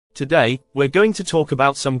Today, we're going to talk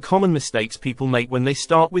about some common mistakes people make when they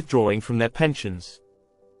start withdrawing from their pensions.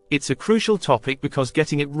 It's a crucial topic because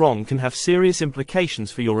getting it wrong can have serious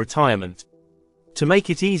implications for your retirement. To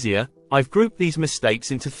make it easier, I've grouped these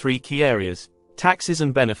mistakes into three key areas: taxes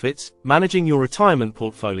and benefits, managing your retirement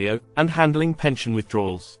portfolio, and handling pension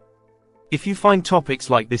withdrawals. If you find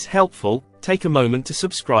topics like this helpful, take a moment to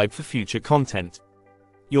subscribe for future content.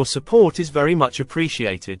 Your support is very much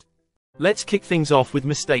appreciated. Let's kick things off with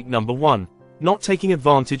mistake number 1, not taking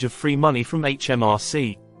advantage of free money from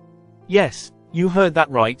HMRC. Yes, you heard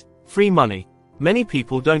that right, free money. Many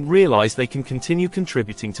people don't realize they can continue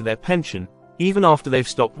contributing to their pension, even after they've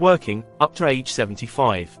stopped working, up to age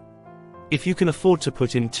 75. If you can afford to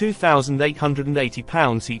put in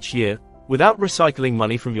 £2,880 each year, without recycling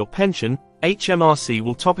money from your pension, HMRC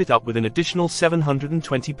will top it up with an additional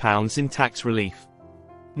 £720 in tax relief.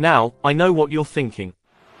 Now, I know what you're thinking.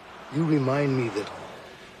 You remind me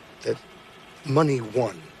that money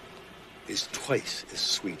won is twice as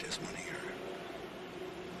sweet as money earned.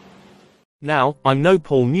 Now, I'm no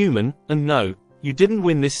Paul Newman, and no, you didn't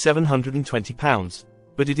win this £720,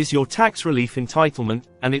 but it is your tax relief entitlement,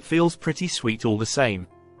 and it feels pretty sweet all the same.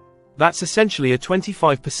 That's essentially a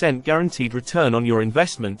 25% guaranteed return on your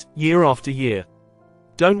investment, year after year.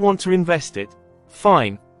 Don't want to invest it?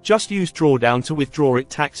 Fine, just use drawdown to withdraw it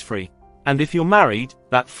tax-free. And if you're married,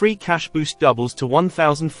 that free cash boost doubles to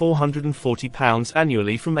 £1,440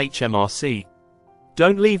 annually from HMRC.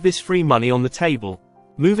 Don't leave this free money on the table.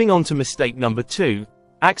 Moving on to mistake number 2,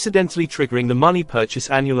 accidentally triggering the Money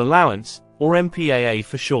Purchase Annual Allowance, or MPAA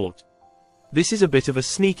for short. This is a bit of a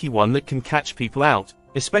sneaky one that can catch people out,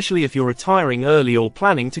 especially if you're retiring early or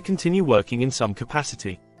planning to continue working in some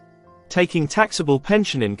capacity. Taking taxable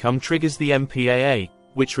pension income triggers the MPAA,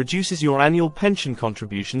 which reduces your annual pension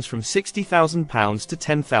contributions from £60,000 to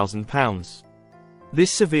 £10,000.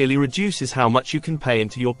 This severely reduces how much you can pay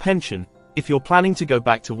into your pension, if you're planning to go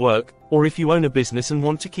back to work, or if you own a business and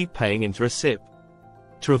want to keep paying into a SIP.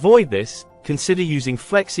 To avoid this, consider using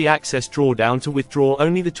Flexi Access Drawdown to withdraw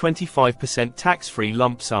only the 25% tax-free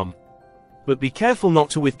lump sum. But be careful not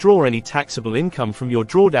to withdraw any taxable income from your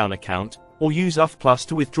drawdown account, or use UF Plus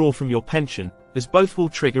to withdraw from your pension, as both will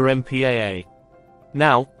trigger MPAA.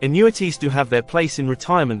 Now, annuities do have their place in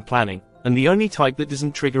retirement planning, and the only type that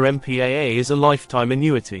doesn't trigger MPAA is a lifetime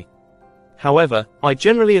annuity. However, I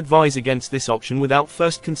generally advise against this option without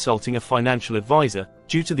first consulting a financial advisor,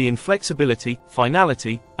 due to the inflexibility,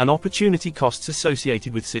 finality, and opportunity costs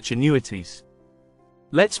associated with such annuities.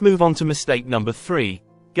 Let's move on to mistake number 3,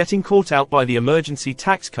 getting caught out by the emergency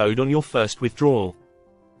tax code on your first withdrawal.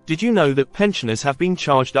 Did you know that pensioners have been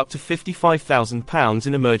charged up to £55,000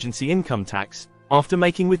 in emergency income tax, after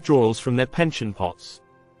making withdrawals from their pension pots?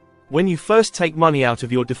 When you first take money out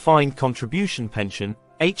of your defined contribution pension,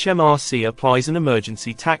 HMRC applies an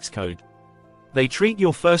emergency tax code. They treat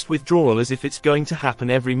your first withdrawal as if it's going to happen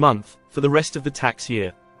every month, for the rest of the tax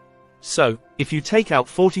year. So, if you take out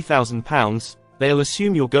 £40,000, they'll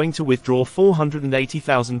assume you're going to withdraw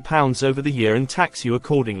 £480,000 over the year and tax you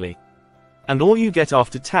accordingly. And all you get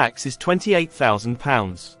after tax is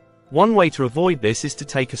 £28,000. One way to avoid this is to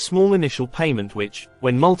take a small initial payment which,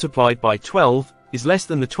 when multiplied by 12, is less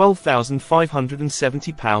than the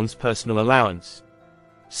 £12,570 personal allowance.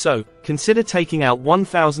 So, consider taking out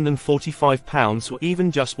 £1,045 or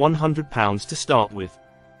even just £100 to start with.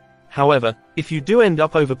 However, if you do end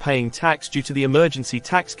up overpaying tax due to the emergency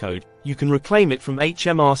tax code, you can reclaim it from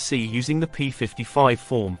HMRC using the P55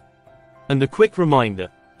 form. And a quick reminder,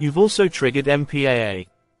 you've also triggered MPAA.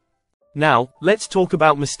 Now, let's talk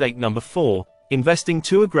about mistake number 4, investing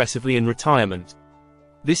too aggressively in retirement.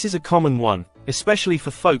 This is a common one, especially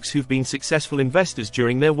for folks who've been successful investors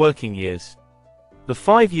during their working years. The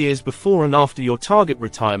 5 years before and after your target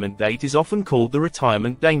retirement date is often called the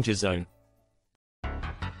retirement danger zone.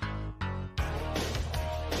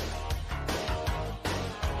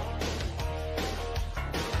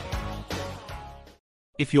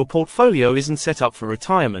 If your portfolio isn't set up for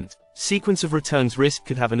retirement, sequence of returns risk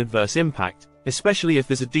could have an adverse impact, especially if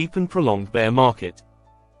there's a deep and prolonged bear market.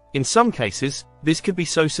 In some cases, this could be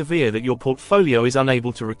so severe that your portfolio is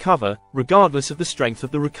unable to recover, regardless of the strength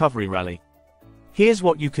of the recovery rally. Here's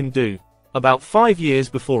what you can do. About 5 years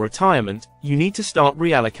before retirement, you need to start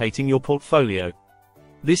reallocating your portfolio.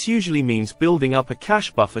 This usually means building up a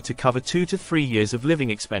cash buffer to cover 2 to 3 years of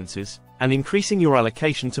living expenses, and increasing your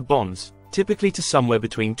allocation to bonds, typically to somewhere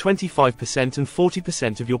between 25% and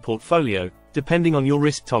 40% of your portfolio, depending on your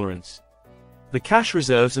risk tolerance. The cash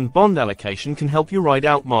reserves and bond allocation can help you ride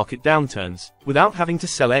out market downturns, without having to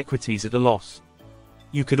sell equities at a loss.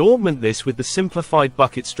 You could augment this with the simplified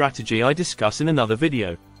bucket strategy I discuss in another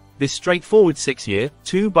video. This straightforward 6-year,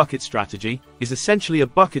 2-bucket strategy is essentially a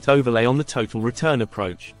bucket overlay on the total return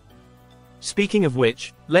approach. Speaking of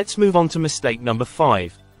which, let's move on to mistake number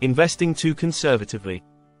 5, investing too conservatively.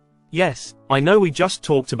 Yes, I know we just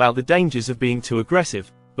talked about the dangers of being too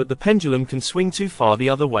aggressive, but the pendulum can swing too far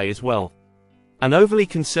the other way as well. An overly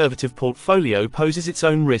conservative portfolio poses its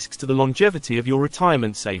own risks to the longevity of your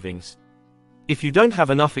retirement savings. If you don't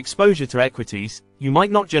have enough exposure to equities, you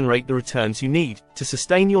might not generate the returns you need to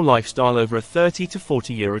sustain your lifestyle over a 30 to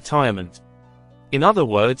 40-year retirement. In other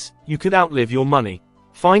words, you could outlive your money.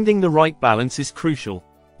 Finding the right balance is crucial.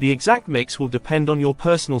 The exact mix will depend on your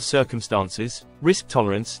personal circumstances, risk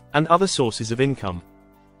tolerance, and other sources of income.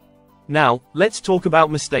 Now, let's talk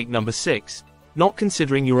about mistake number 6, not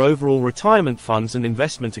considering your overall retirement funds and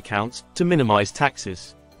investment accounts to minimize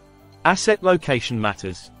taxes. Asset location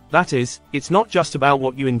matters. That is, it's not just about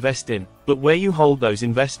what you invest in, but where you hold those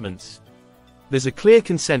investments. There's a clear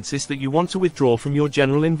consensus that you want to withdraw from your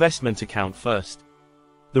general investment account first.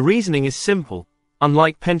 The reasoning is simple.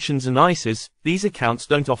 Unlike pensions and ISAs, these accounts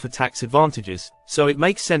don't offer tax advantages, so it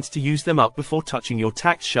makes sense to use them up before touching your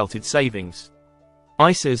tax-sheltered savings.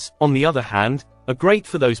 ISAs, on the other hand, are great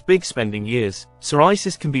for those big spending years, so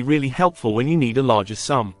ISAs can be really helpful when you need a larger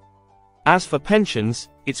sum. As for pensions,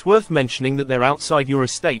 it's worth mentioning that they're outside your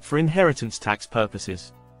estate for inheritance tax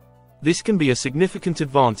purposes. This can be a significant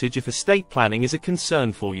advantage if estate planning is a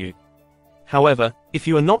concern for you. However, if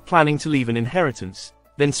you are not planning to leave an inheritance,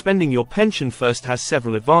 then spending your pension first has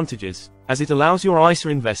several advantages, as it allows your ISA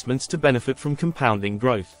investments to benefit from compounding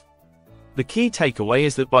growth. The key takeaway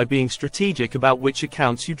is that by being strategic about which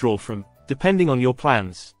accounts you draw from, depending on your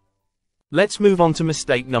plans. Let's move on to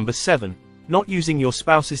mistake number 7, not using your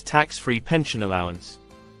spouse's tax-free pension allowance.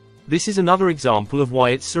 This is another example of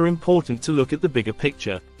why it's so important to look at the bigger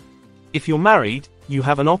picture. If you're married, you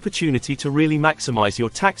have an opportunity to really maximize your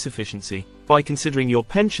tax efficiency by considering your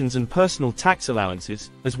pensions and personal tax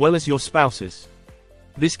allowances, as well as your spouse's.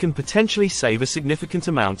 This can potentially save a significant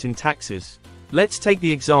amount in taxes. Let's take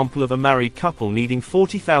the example of a married couple needing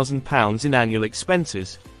 £40,000 in annual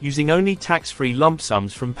expenses, using only tax-free lump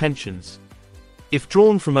sums from pensions. If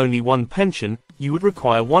drawn from only one pension, you would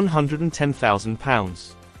require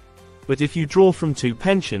 £110,000. But if you draw from 2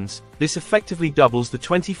 pensions, this effectively doubles the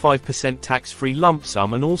 25% tax-free lump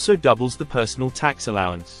sum and also doubles the personal tax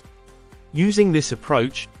allowance. Using this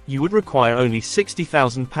approach, you would require only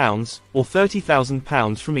 £60,000, or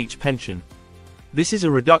 £30,000 from each pension. This is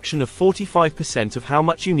a reduction of 45% of how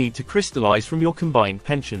much you need to crystallize from your combined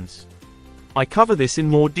pensions. I cover this in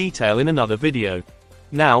more detail in another video.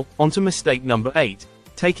 Now, onto mistake number 8,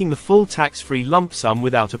 taking the full tax-free lump sum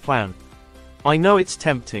without a plan. I know it's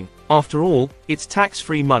tempting. After all, it's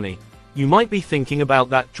tax-free money. You might be thinking about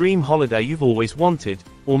that dream holiday you've always wanted,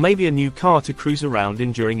 or maybe a new car to cruise around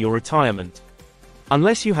in during your retirement.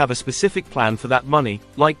 Unless you have a specific plan for that money,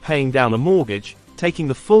 like paying down a mortgage, taking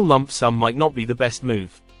the full lump sum might not be the best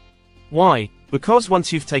move. Why? Because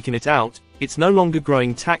once you've taken it out, it's no longer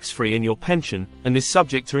growing tax-free in your pension, and is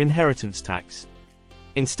subject to inheritance tax.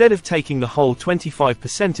 Instead of taking the whole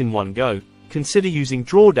 25% in one go, consider using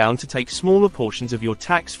drawdown to take smaller portions of your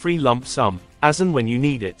tax-free lump sum, as and when you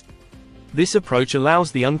need it. This approach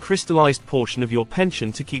allows the uncrystallized portion of your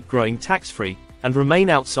pension to keep growing tax-free, and remain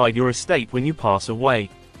outside your estate when you pass away.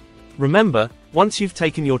 Remember, once you've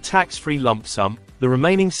taken your tax-free lump sum, the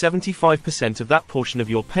remaining 75% of that portion of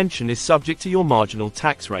your pension is subject to your marginal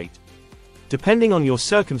tax rate. Depending on your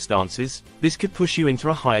circumstances, this could push you into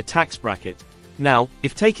a higher tax bracket. Now,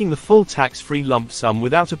 if taking the full tax-free lump sum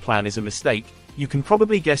without a plan is a mistake, you can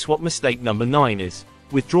probably guess what mistake number 9 is: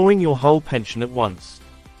 withdrawing your whole pension at once.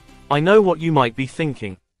 I know what you might be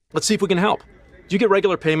thinking. Let's see if we can help. Do you get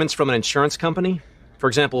regular payments from an insurance company? For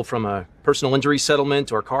example, from a personal injury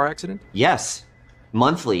settlement or a car accident? Yes,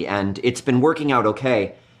 monthly, and it's been working out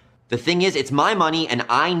okay. The thing is, it's my money and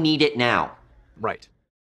I need it now. Right.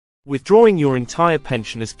 Withdrawing your entire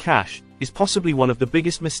pension as cash is possibly one of the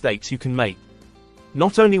biggest mistakes you can make.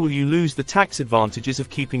 Not only will you lose the tax advantages of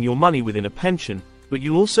keeping your money within a pension, but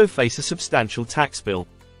you'll also face a substantial tax bill.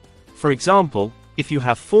 For example, if you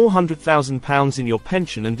have £400,000 in your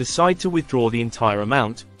pension and decide to withdraw the entire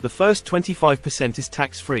amount, the first 25% is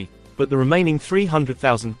tax-free, but the remaining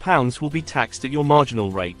 £300,000 will be taxed at your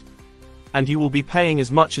marginal rate. And you will be paying as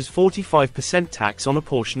much as 45% tax on a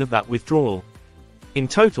portion of that withdrawal. In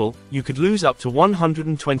total, you could lose up to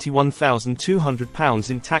 £121,200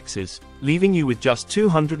 in taxes, leaving you with just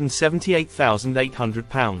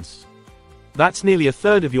 £278,800. That's nearly a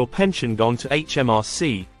third of your pension gone to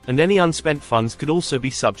HMRC, and any unspent funds could also be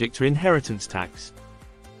subject to inheritance tax.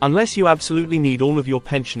 Unless you absolutely need all of your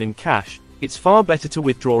pension in cash, It's far better to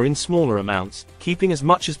withdraw in smaller amounts, keeping as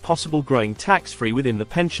much as possible growing tax-free within the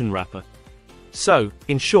pension wrapper. So,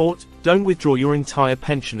 in short, don't withdraw your entire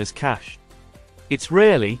pension as cash. It's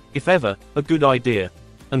rarely, if ever, a good idea.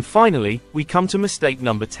 And finally, we come to mistake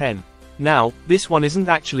number 10. Now, this one isn't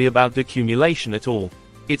actually about decumulation at all.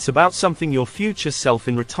 It's about something your future self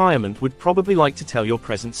in retirement would probably like to tell your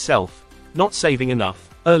present self: not saving enough,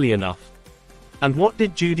 early enough. And what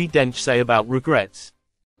did Judi Dench say about regrets?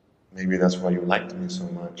 Maybe that's why you liked me so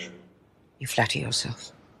much. You flatter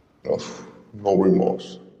yourself. Oh, no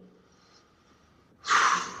remorse.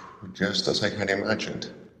 Just as I had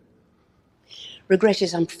imagined. Regret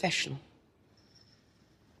is unprofessional.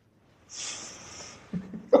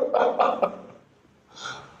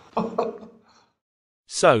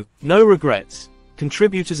 So, no regrets.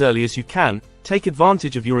 Contribute as early as you can, take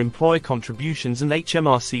advantage of your employer contributions and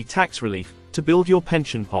HMRC tax relief to build your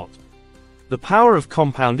pension pot. The power of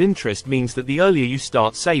compound interest means that the earlier you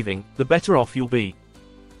start saving, the better off you'll be.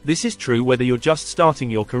 This is true whether you're just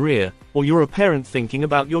starting your career, or you're a parent thinking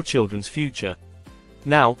about your children's future.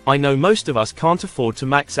 Now, I know most of us can't afford to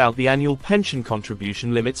max out the annual pension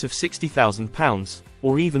contribution limits of £60,000,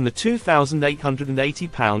 or even the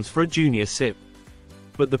 £2,880 for a junior SIP.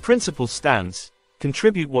 But the principle stands: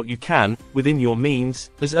 contribute what you can, within your means,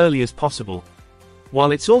 as early as possible.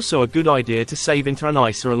 While it's also a good idea to save into an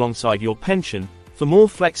ISA alongside your pension, for more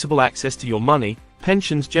flexible access to your money,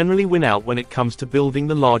 pensions generally win out when it comes to building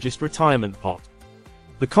the largest retirement pot.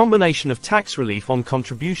 The combination of tax relief on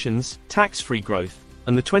contributions, tax-free growth,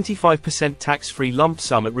 and the 25% tax-free lump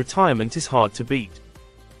sum at retirement is hard to beat.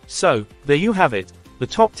 So, there you have it, the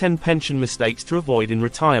top 10 pension mistakes to avoid in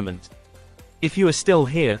retirement. If you are still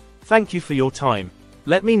here, thank you for your time.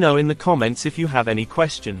 Let me know in the comments if you have any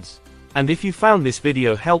questions. And if you found this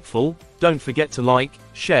video helpful, don't forget to like,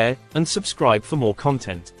 share, and subscribe for more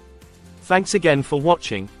content. Thanks again for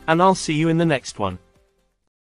watching, and I'll see you in the next one.